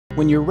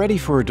When you're ready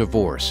for a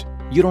divorce,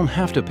 you don't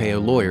have to pay a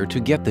lawyer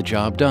to get the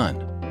job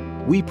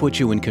done. We put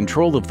you in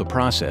control of the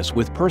process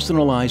with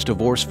personalized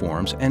divorce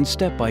forms and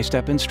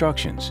step-by-step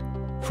instructions.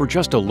 For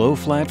just a low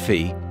flat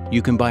fee,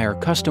 you can buy our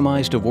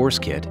customized divorce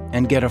kit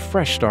and get a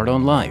fresh start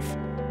on life.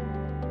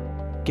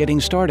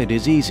 Getting started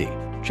is easy.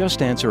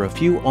 Just answer a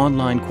few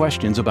online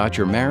questions about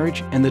your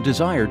marriage and the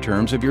desired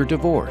terms of your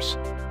divorce.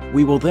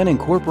 We will then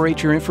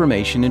incorporate your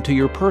information into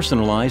your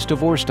personalized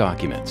divorce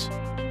documents.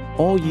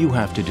 All you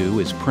have to do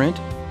is print,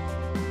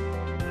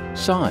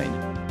 sign,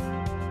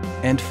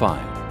 and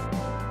file.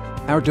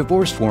 Our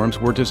divorce forms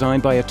were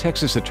designed by a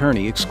Texas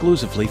attorney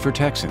exclusively for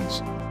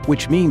Texans,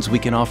 which means we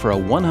can offer a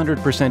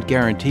 100%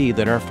 guarantee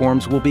that our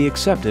forms will be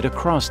accepted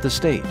across the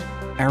state.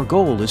 Our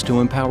goal is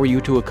to empower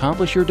you to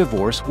accomplish your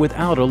divorce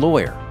without a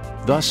lawyer,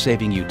 thus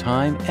saving you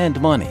time and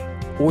money.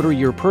 Order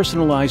your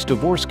personalized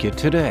divorce kit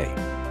today,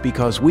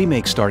 because we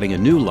make starting a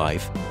new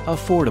life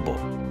affordable.